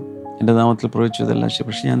ചെയ്തു, എൻ്റെ നാമത്തിൽ പ്രവചിച്ചതെല്ലാം ശരി,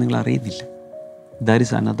 പക്ഷെ ഞാൻ നിങ്ങളെ അറിയുന്നില്ല. That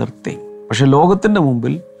is another thing. പക്ഷെ ലോകത്തിൻ്റെ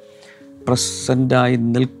മുമ്പിൽ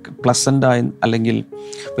പ്ലസൻ്റായി അല്ലെങ്കിൽ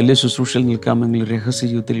വലിയ ശുശ്രൂഷയിൽ നിൽക്കാമെങ്കിൽ രഹസ്യ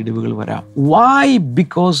ജീവിതത്തിൽ ഇടിവുകൾ വരാം. Y?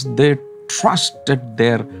 Because they trusted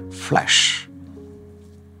there flush.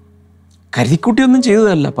 കരുതിക്കുട്ടിയൊന്നും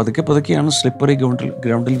ചെയ്തതല്ല, പതുക്കെയാണ് സ്ലിപ്പറി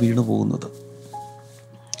ഗ്രൗണ്ടിൽ വീണു പോകുന്നത്.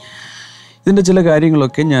 ഇതിൻ്റെ ചില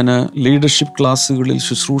കാര്യങ്ങളൊക്കെ ഞാൻ ലീഡർഷിപ്പ് ക്ലാസ്സുകളിൽ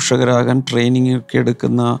ശുശ്രൂഷകരാകാൻ ട്രെയിനിങ് ഒക്കെ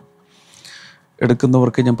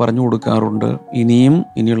എടുക്കുന്നവർക്ക് ഞാൻ പറഞ്ഞു കൊടുക്കാറുണ്ട്.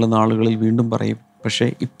 ഇനിയുള്ള നാളുകളിൽ വീണ്ടും പറയും. പക്ഷേ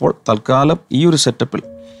ഇപ്പോൾ തൽക്കാലം ഈ ഒരു സെറ്റപ്പിൽ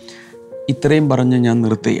ഇത്രയും പറഞ്ഞ് ഞാൻ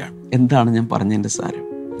നിർത്തുകയാണ്. എന്താണ് ഞാൻ പറഞ്ഞതിൻ്റെ സാരം?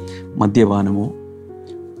 മദ്യപാനമോ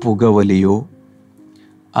പുകവലിയോ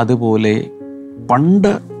അതുപോലെ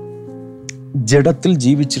പണ്ട് ജഡത്തിൽ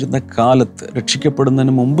ജീവിച്ചിരുന്ന കാലത്ത്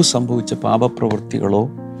രക്ഷിക്കപ്പെടുന്നതിന് മുമ്പ് സംഭവിച്ച പാപപ്രവൃത്തികളോ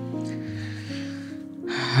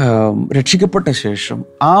രക്ഷിക്കപ്പെട്ട ശേഷം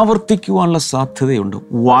ആവർത്തിക്കുവാനുള്ള സാധ്യതയുണ്ട്.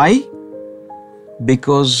 Y?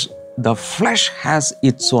 Because the flush has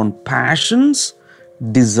it's on passions,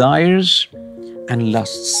 desires and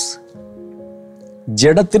ലസ്റ്റ്സ്.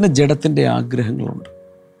 ജഡത്തിൻ്റെ ആഗ്രഹങ്ങളുണ്ട്.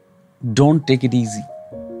 Don't take it easy,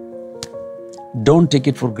 don't take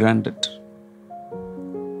it for granted.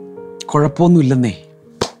 കുഴപ്പമൊന്നുമില്ലെന്നേ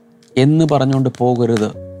എന്ന് പറഞ്ഞുകൊണ്ട് പോകരുത്.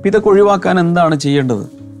 ഇതൊക്കെ ഒഴിവാക്കാൻ എന്താണ് ചെയ്യേണ്ടത്?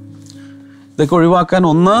 ഇതൊക്കെ ഒഴിവാക്കാൻ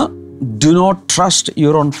ഒന്ന്, do not trust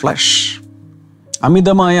your own flush.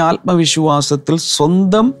 അമിതമായ ആത്മവിശ്വാസത്തിൽ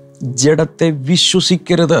സ്വന്തം ജഡത്തെ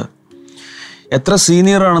വിശ്വസിക്കരുത്. എത്ര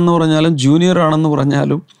സീനിയർ ആണെന്ന് പറഞ്ഞാലും ജൂനിയർ ആണെന്ന്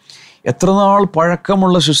പറഞ്ഞാലും എത്ര നാൾ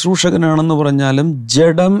പഴക്കമുള്ള ശുശ്രൂഷകനാണെന്ന് പറഞ്ഞാലും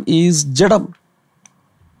ജഡം ഈസ് ജഡം,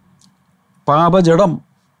 പാപജഡം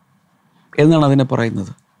എന്നാണ് അതിനെ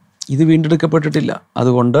പറയുന്നത്. ഇത് വീണ്ടെടുക്കപ്പെട്ടിട്ടില്ല.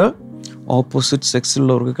 അതുകൊണ്ട് ഓപ്പോസിറ്റ്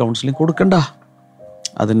സെക്സിലുള്ളവർക്ക് കൗൺസിലിംഗ് കൊടുക്കണ്ട.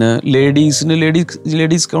 അതിന്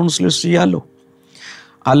ലേഡീസ് കൗൺസിലേഴ്സ് ചെയ്യാമല്ലോ.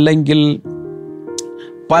 അല്ലെങ്കിൽ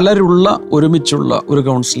പലരുള്ള ഒരുമിച്ചുള്ള ഒരു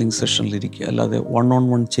കൗൺസിലിംഗ് സെഷനിലിരിക്കുക, അല്ലാതെ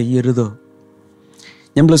 1-on-1 ചെയ്യരുത്.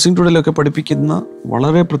 ഞാൻ ബ്ലെസ്സിംഗ് ടുഡേയിലൊക്കെ പഠിപ്പിക്കുന്ന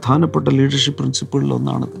വളരെ പ്രധാനപ്പെട്ട ലീഡർഷിപ്പ്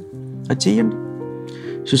പ്രിൻസിപ്പിളിലൊന്നാണിത്. അത് ചെയ്യണ്ട.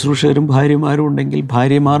 ശുശ്രൂഷകരും ഭാര്യമാരും ഉണ്ടെങ്കിൽ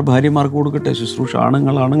ഭാര്യമാർക്ക് കൊടുക്കട്ടെ, ശുശ്രൂഷ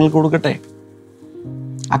ആണുങ്ങൾക്ക് കൊടുക്കട്ടെ.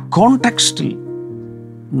 ആ കോണ്ടെക്സ്റ്റിൽ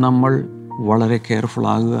നമ്മൾ വളരെ കെയർഫുൾ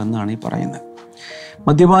ആകുക എന്നാണ് ഈ പറയുന്നത്.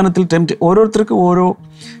 മദ്യപാനത്തിൽ ഓരോരുത്തർക്കും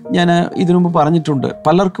ഞാൻ ഇതിനു മുമ്പ് പറഞ്ഞിട്ടുണ്ട്,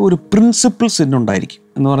 പലർക്കും ഒരു പ്രിൻസിപ്പിൾ സിൻ ഉണ്ടായിരിക്കും.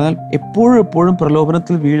 എന്ന് പറഞ്ഞാൽ എപ്പോഴും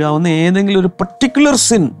പ്രലോഭനത്തിൽ വീഴാവുന്ന ഏതെങ്കിലും ഒരു പർട്ടിക്കുലർ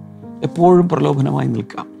സിൻ എപ്പോഴും പ്രലോഭനമായി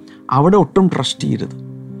നിൽക്കാം. അവിടെ ഒട്ടും ട്രസ്റ്റ് ചെയ്യരുത്.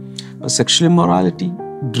 Sexual immorality,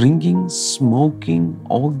 drinking, smoking,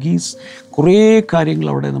 Ogees, കുറേ കാര്യങ്ങൾ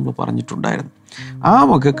അവിടെ നമ്മൾ പറഞ്ഞിട്ടുണ്ടായിരുന്നു. ആ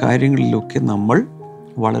വക കാര്യങ്ങളിലൊക്കെ നമ്മൾ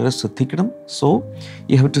വളരെ ശ്രദ്ധിക്കണം. So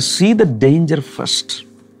you have to see the danger first.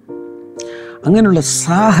 അങ്ങനെയുള്ള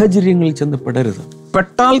സാഹചര്യങ്ങളിൽ ചെന്ന് പെടരുത്.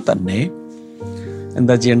 പെട്ടാൽ തന്നെ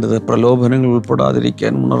എന്താ ചെയ്യേണ്ടത്? പ്രലോഭനങ്ങൾ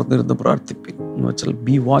ഉൾപ്പെടാതിരിക്കാൻ ഉണർന്നിരുന്ന് പ്രാർത്ഥിപ്പിൻ എന്ന് വെച്ചാൽ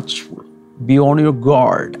B watchful, B on your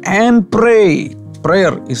guard and pray.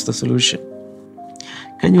 Prayer is the solution.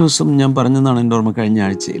 കഴിഞ്ഞ ദിവസം ഞാൻ പറഞ്ഞതാണ് എൻ്റെ ഓർമ്മ, കഴിഞ്ഞ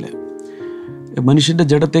ആഴ്ചയിൽ മനുഷ്യൻ്റെ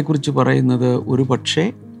ജഡത്തെക്കുറിച്ച് പറയുന്നത് ഒരു പക്ഷേ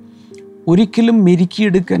ഒരിക്കലും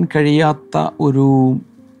മെരുക്കിയെടുക്കാൻ കഴിയാത്ത ഒരു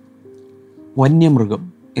വന്യമൃഗം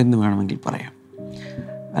എന്ന് വേണമെങ്കിൽ പറയാം.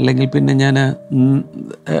 അല്ലെങ്കിൽ പിന്നെ ഞാൻ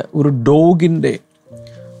ഒരു ഡോഗിൻ്റെ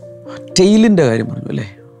ടെയിലിൻ്റെ കാര്യം പറഞ്ഞു അല്ലേ,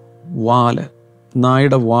 വാല്,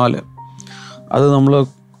 നായുടെ വാല്, അത് നമ്മൾ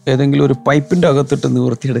ഏതെങ്കിലും ഒരു പൈപ്പിൻ്റെ അകത്തിട്ട്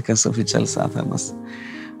നിവർത്തിയെടുക്കാൻ ശ്രമിച്ചാൽ സാധാരണ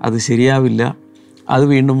അത് ശരിയാവില്ല, അത്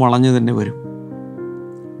വീണ്ടും വളഞ്ഞു തന്നെ വരും.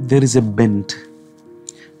 There is A bend.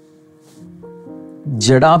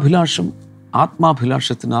 ജഡാഭിലാഷം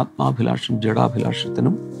ആത്മാഭിലാഷം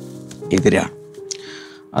ജഡാഭിലാഷത്തിനും എതിരാണ്.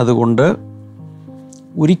 അതുകൊണ്ട്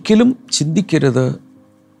ഒരിക്കലും ചിന്തിക്കരുത്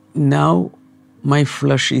now my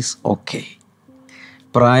flush is okay.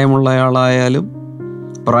 പ്രായമുള്ളയാളായാലും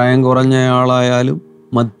പ്രായം കുറഞ്ഞയാളായാലും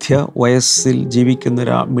മധ്യ വയസ്സിൽ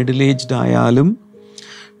ജീവിക്കുന്ന മിഡിൽ ഏജ്ഡ് ആയാലും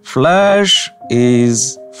flush is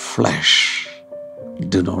flush,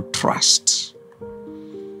 do not trust.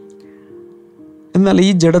 എന്നാൽ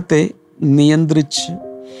ഈ ജഡത്തെ നിയന്ത്രിച്ച്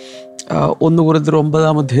 1 കൊരിന്ത്യർ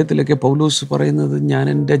 9-ാം അധ്യായത്തിലൊക്കെ പൗലോസ് പറയുന്നത്, ഞാൻ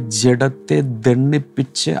എൻ്റെ ജഡത്തെ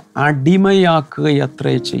ദണ്ഡിപ്പിച്ച്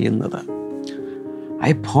അടിമയാക്കുകയത്രേ ചെയ്യുന്നത്.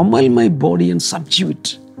 I pummel my body and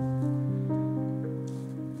സബ്ജ്യൂറ്റ്.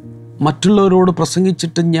 മറ്റുള്ളവരോട്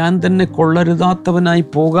പ്രസംഗിച്ചിട്ട് ഞാൻ തന്നെ കൊള്ളരുതാത്തവനായി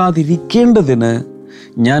പോകാതിരിക്കേണ്ടതിന്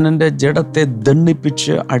ഞാൻ എൻ്റെ ജഡത്തെ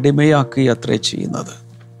ദണ്ഡിപ്പിച്ച് അടിമയാക്കുകയത്രേ ചെയ്യുന്നത്.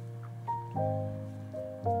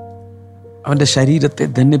 അവൻ്റെ ശരീരത്തെ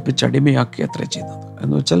ദണ്ഡിപ്പിച്ച് അടിമയാക്കി അത്രേ ചെയ്യുന്നത്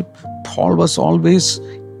എന്ന് വെച്ചാൽ Paul was always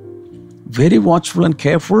very watchful and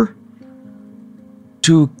careful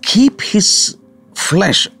to keep his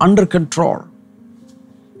flesh under control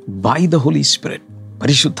by the Holy Spirit.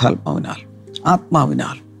 പരിശുദ്ധാത്മാവിനാൽ,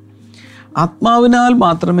 ആത്മാവിനാൽ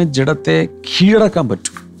മാത്രമേ ജഡത്തെ കീഴടക്കാൻ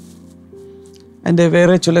പറ്റൂ. അതിൻ്റെ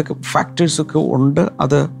വേറെ ചില ഫാക്ടേഴ്സൊക്കെ ഉണ്ട്,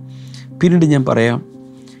 അത് പിന്നീട് ഞാൻ പറയാം.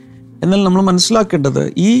 എന്നാൽ നമ്മൾ മനസ്സിലാക്കേണ്ടത്,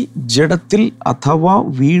 ഈ ജഡത്തിൽ അഥവാ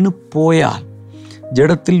വീണു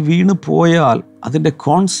പോയാൽ അതിൻ്റെ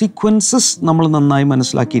കോൺസിക്വൻസസ് നമ്മൾ നന്നായി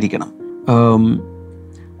മനസ്സിലാക്കിയിരിക്കണം.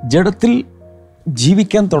 ജഡത്തിൽ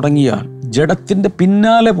ജീവിക്കാൻ തുടങ്ങിയാൽ, ജഡത്തിൻ്റെ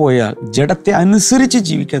പിന്നാലെ പോയാൽ, ജഡത്തെ അനുസരിച്ച്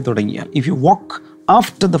ജീവിക്കാൻ തുടങ്ങിയാൽ, if you walk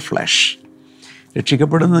after the flush,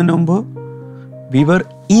 രക്ഷിക്കപ്പെടുന്നതിന് മുമ്പ് we were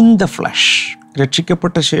in the flush.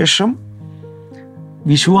 രക്ഷിക്കപ്പെട്ട ശേഷം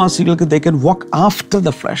വിശ്വാസികൾക്ക് they can walk after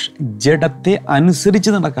the flesh. ജഡത്തെ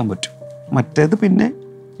അനുസരിച്ച് നടക്കാൻ പറ്റും. മറ്റേത് പിന്നെ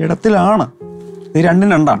ജഡത്തിലാണ്. ഇത്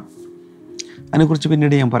രണ്ടാണ്. അതിനെക്കുറിച്ച്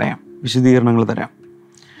പിന്നീട് ഞാൻ പറയാം, വിശദീകരണങ്ങൾ തരാം.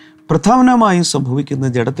 പ്രധാനമായും സംഭവിക്കുന്ന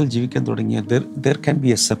ജഡത്തിൽ ജീവിക്കാൻ തുടങ്ങിയ there can be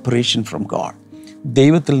a separation from God.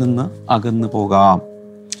 ദൈവത്തിൽ നിന്ന് അകന്നു പോകാം.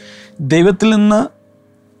 ദൈവത്തിൽ നിന്ന്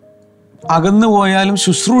അകന്നു പോയാലും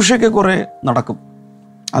ശുശ്രൂഷയ്ക്ക് കുറേ നടക്കും.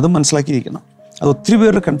 അതും മനസ്സിലാക്കിയിരിക്കണം. അത് ഒത്തിരി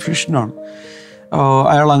പേരുടെ കൺഫ്യൂഷനാണ്.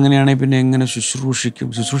 അയാൾ അങ്ങനെയാണെങ്കിൽ പിന്നെ എങ്ങനെ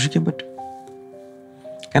ശുശ്രൂഷിക്കാൻ പറ്റും?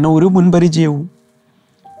 കാരണം ഒരു മുൻപരിചയവും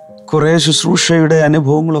കുറേ ശുശ്രൂഷയുടെ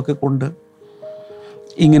അനുഭവങ്ങളൊക്കെ കൊണ്ട്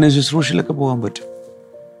ഇങ്ങനെ ശുശ്രൂഷയിലൊക്കെ പോകാൻ പറ്റും.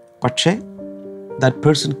 പക്ഷേ that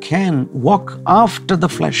person can walk after the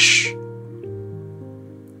flesh.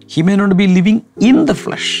 He may not be living in the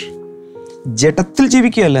flesh. ജഡത്തിൽ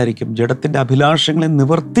ജീവിക്കുകയല്ലായിരിക്കും, ജഡത്തിൻ്റെ അഭിലാഷങ്ങളെ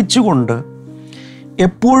നിവർത്തിച്ചുകൊണ്ട്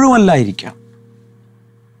എപ്പോഴും അല്ലായിരിക്കാം.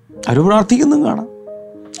 അവർ പ്രാർത്ഥിക്കുന്നതും കാണാം,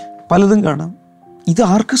 പലതും കാണാം.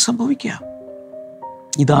 ഇതാർക്കും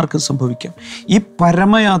സംഭവിക്കാം. ഈ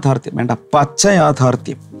പരമയാഥാർത്ഥ്യം വേണ്ട, പച്ച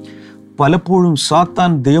യാഥാർത്ഥ്യം പലപ്പോഴും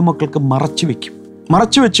സാത്താൻ ദൈവമക്കൾക്ക് മറച്ചു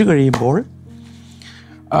വെച്ച് കഴിയുമ്പോൾ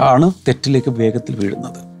ആണ് തെറ്റിലേക്ക് വേഗത്തിൽ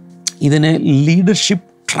വീഴുന്നത്. ഇതിനെ ലീഡർഷിപ്പ്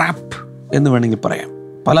ട്രാപ്പ് എന്ന് വേണമെങ്കിൽ പറയാം.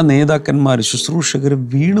 പല നേതാക്കന്മാർ, ശുശ്രൂഷകർ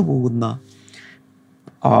വീണുപോകുന്ന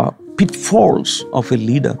pitfalls of a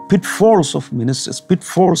leader, pitfalls of ministers,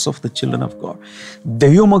 pitfalls of the children of God.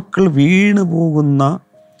 ദൈവമക്കൾ വീണു പോകുന്ന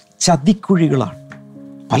ചതിക്കുഴികളാണ്.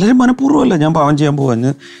 പലരും മനഃപൂർവ്വമല്ല ഞാൻ പാപം ചെയ്യാൻ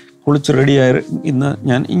പോവാന്ന് കുളിച്ച് റെഡിയായി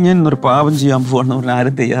ഞാൻ ഇന്നൊരു പാപം ചെയ്യാൻ പോവാന്ന് പറഞ്ഞാൽ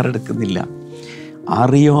ആരും തയ്യാറെടുക്കുന്നില്ല.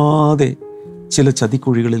 അറിയാതെ ചില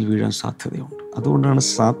ചതിക്കുഴികളിൽ വീഴാൻ സാധ്യതയുണ്ട്. അതുകൊണ്ടാണ്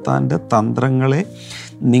സാത്താൻ്റെ തന്ത്രങ്ങളെ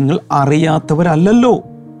നിങ്ങൾ അറിയാത്തവരല്ലല്ലോ,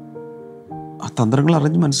 ആ തന്ത്രങ്ങൾ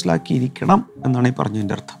അറിഞ്ഞ് മനസ്സിലാക്കിയിരിക്കണം എന്നാണ് ഈ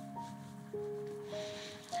പറഞ്ഞതിൻ്റെ അർത്ഥം.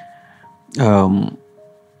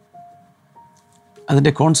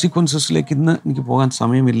 അതിൻ്റെ കോൺസിക്വൻസസിലേക്ക് ഇന്ന് എനിക്ക് പോകാൻ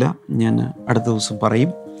സമയമില്ല, ഞാൻ അടുത്ത ദിവസം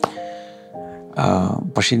പറയും.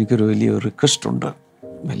 പക്ഷേ എനിക്കൊരു വലിയ റിക്വസ്റ്റ് ഉണ്ട്.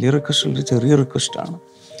 ഒരു ചെറിയ റിക്വസ്റ്റാണ്.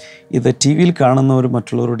 ഇത് ടി വിയിൽ കാണുന്നവർ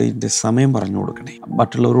മറ്റുള്ളവരോട് ഇതിൻ്റെ സമയം പറഞ്ഞു കൊടുക്കണേ,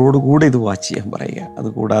 മറ്റുള്ളവരോട് കൂടെ ഇത് വാച്ച് ചെയ്യാൻ പറയുക.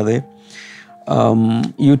 അതുകൂടാതെ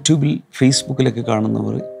യൂട്യൂബിൽ ഫേസ്ബുക്കിലൊക്കെ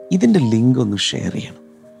കാണുന്നവർ ഇതിൻ്റെ ലിങ്ക് ഒന്ന് ഷെയർ ചെയ്യണം.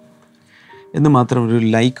 എന്ന് മാത്രം ഒരു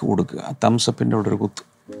ലൈക്ക് കൊടുക്കുക, തംസപ്പിൻ്റെ അവിടെ ഒരു കുത്ത്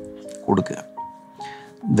കൊടുക്കുക.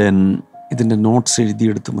 ദെൻ ഇതിൻ്റെ നോട്ട്സ്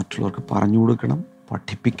എഴുതിയെടുത്ത് മറ്റുള്ളവർക്ക് പറഞ്ഞു കൊടുക്കണം,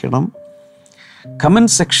 പഠിപ്പിക്കണം.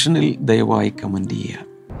 കമൻറ്റ് സെക്ഷനിൽ ദയവായി കമൻറ്റ് ചെയ്യുക.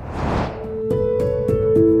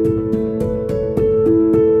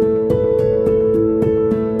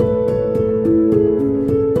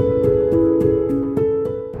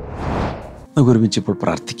 നമുക്ക് ഒരുമിച്ച് ഇപ്പോൾ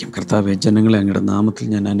പ്രാർത്ഥിക്കാം. കർത്താവേ, ജനങ്ങളെ അങ്ങയുടെ നാമത്തിൽ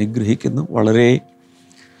ഞാൻ അനുഗ്രഹിക്കുന്നു. വളരെ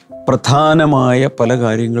പ്രധാനമായ പല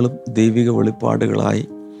കാര്യങ്ങളും ദൈവിക വെളിപ്പാടുകളായി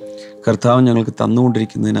കർത്താവ് ഞങ്ങൾക്ക്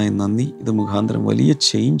തന്നുകൊണ്ടിരിക്കുന്നതിനായി നന്ദി. ഇത് മുഖാന്തരം വലിയ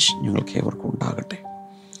ചേഞ്ച് ഞങ്ങൾക്ക് ഏവർക്കും ഉണ്ടാകട്ടെ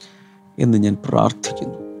എന്ന് ഞാൻ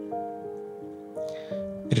പ്രാർത്ഥിക്കുന്നു.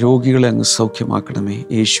 രോഗികളെ അങ്ങ് സൗഖ്യമാക്കണമേ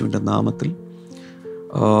യേശുവിൻ്റെ നാമത്തിൽ.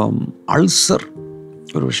 അൾസർ,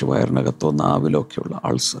 ഒരുപക്ഷെ വയറിനകത്തോ നാവിലോ ഒക്കെയുള്ള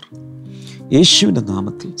അൾസർ യേശുവിൻ്റെ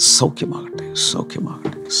നാമത്തിൽ സൗഖ്യമാകട്ടെ.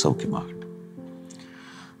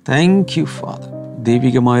 Thank you father.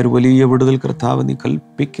 ദൈവികമായൊരു വലിയ വിടുതൽ കർത്താവ് നീ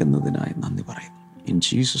കൽപ്പിക്കുന്നതിനായി നന്ദി പറയുന്നു. In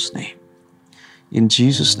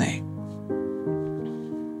Jesus name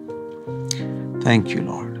thank you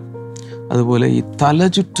Lord. അതുപോലെ ഈ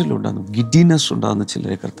തലചുറ്റലുണ്ടാകുന്ന ഗിഡിനെസ് ഉണ്ടാകുന്ന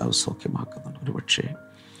ചിലരെ കർത്താവ് സൗഖ്യമാക്കുന്നുണ്ട്. ഒരുപക്ഷെ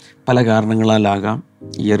പല കാരണങ്ങളാലാകാം.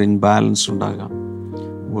 ഇയർ ഇൻബാലൻസ് ഉണ്ടാകാം,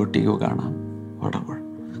 വേർട്ടിഗോ കാണാം, വടവൾ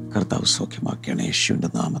കർത്താവ് സൗഖ്യമാക്കുകയാണ് യേശുവിൻ്റെ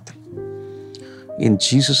നാമത്തിൽ. In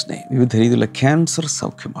Jesus name. വിവിധ രീതിയിലുള്ള ക്യാൻസർ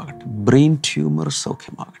സൗഖ്യമാകട്ടെ, ബ്രെയിൻ ട്യൂമർ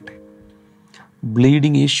സൗഖ്യമാകട്ടെ,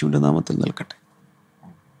 ബ്ലീഡിങ് യേശുവിൻ്റെ നാമത്തിൽ നിൽക്കട്ടെ.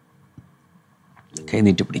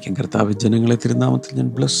 കൈനീട്ടി പിടിക്കാം. കർത്താവ്, ജനങ്ങളെ തിരുനാമത്തിൽ ഞാൻ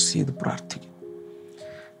ബ്ലസ് ചെയ്ത് പ്രാർത്ഥിക്കുന്നു.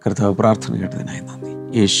 കർത്താവ്, പ്രാർത്ഥന കേട്ടതിനായി നന്ദി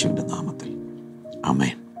യേശുവിൻ്റെ നാമത്തിൽ.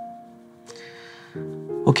 ആമേൻ.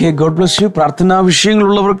 Okay, God bless you. പ്രാർത്ഥനാ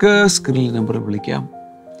വിഷയങ്ങളുള്ളവർക്ക് സ്ക്രീനിൽ നമ്പറിൽ വിളിക്കാം.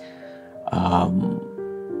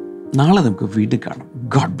 നാളെ നമുക്ക് വീണ്ടും കാണാം.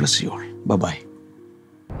 God bless you all. By.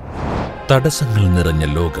 തടസ്സങ്ങൾ നിറഞ്ഞ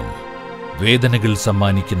ലോകം, വേദനകൾ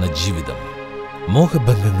സമ്മാനിക്കുന്ന ജീവിതം,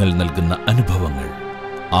 മോഹഭംഗങ്ങൾ നൽകുന്ന അനുഭവങ്ങൾ,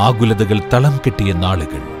 ആകുലതകൾ തളം കെട്ടിയ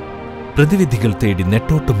നാളുകൾ, പ്രതിവിധികൾ തേടി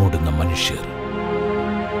നെട്ടോട്ടമോടുന്ന മനുഷ്യർ.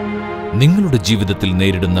 നിങ്ങളുടെ ജീവിതത്തിൽ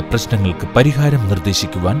നേരിടുന്ന പ്രശ്നങ്ങൾക്ക് പരിഹാരം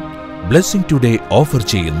നിർദ്ദേശിക്കുവാൻ ബ്ലെസ്സിംഗ് ടുഡേ ഓഫർ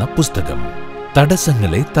ചെയ്യുന്ന പുസ്തകം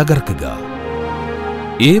തടസ്സങ്ങളെ തകർക്കുക.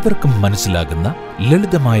 ഏവർക്കും മനസ്സിലാകുന്ന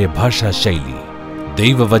ലളിതമായ ഭാഷാശൈലി,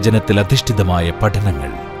 ദൈവവചനത്തിൽ അധിഷ്ഠിതമായ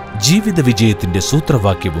പഠനങ്ങൾ, ജീവിത വിജയത്തിന്റെ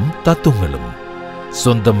സൂത്രവാക്യവും തത്വങ്ങളും,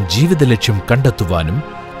 സ്വന്തം ജീവിത ലക്ഷ്യം കണ്ടെത്തുവാനും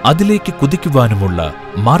അതിലേക്ക് കുതിക്കുവാനുമുള്ള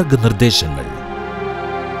മാർഗനിർദ്ദേശങ്ങൾ,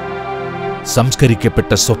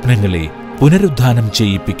 സംസ്കരിക്കപ്പെട്ട സ്വപ്നങ്ങളെ പുനരുദ്ധാനം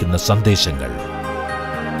ചെയ്യിപ്പിക്കുന്ന സന്ദേശങ്ങൾ,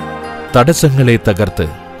 തടസ്സങ്ങളെ തകർത്ത്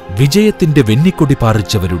വിജയത്തിന്റെ വെന്നിക്കൊടി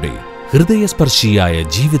പാറിച്ചവരുടെ ഹൃദയസ്പർശിയായ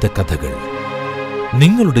ജീവിത കഥകൾ.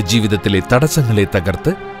 നിങ്ങളുടെ ജീവിതത്തിലെ തടസ്സങ്ങളെ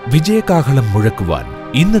തകർത്ത് വിജയകാഹളം മുഴക്കുവാൻ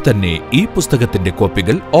ഇന്ന് തന്നെ ഈ പുസ്തകത്തിന്റെ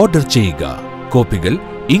കോപ്പികൾ ഓർഡർ ചെയ്യുക. കോപ്പികൾ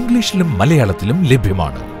ഇംഗ്ലീഷിലും മലയാളത്തിലും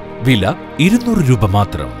ലഭ്യമാണ്. വില 200 രൂപ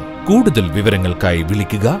മാത്രം. കൂടുതൽ വിവരങ്ങൾക്കായി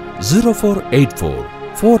വിളിക്കുക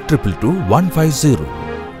 0484-422-150,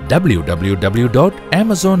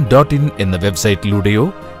 www.amazon.in എന്ന വെബ്സൈറ്റിലൂടെയോ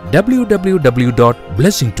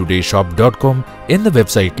www.blessingtodayshop.com എന്ന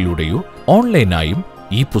വെബ്സൈറ്റിലൂടെയോ ഓൺലൈനായും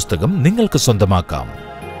ഈ പുസ്തകം നിങ്ങൾക്ക് സ്വന്തമാക്കാം.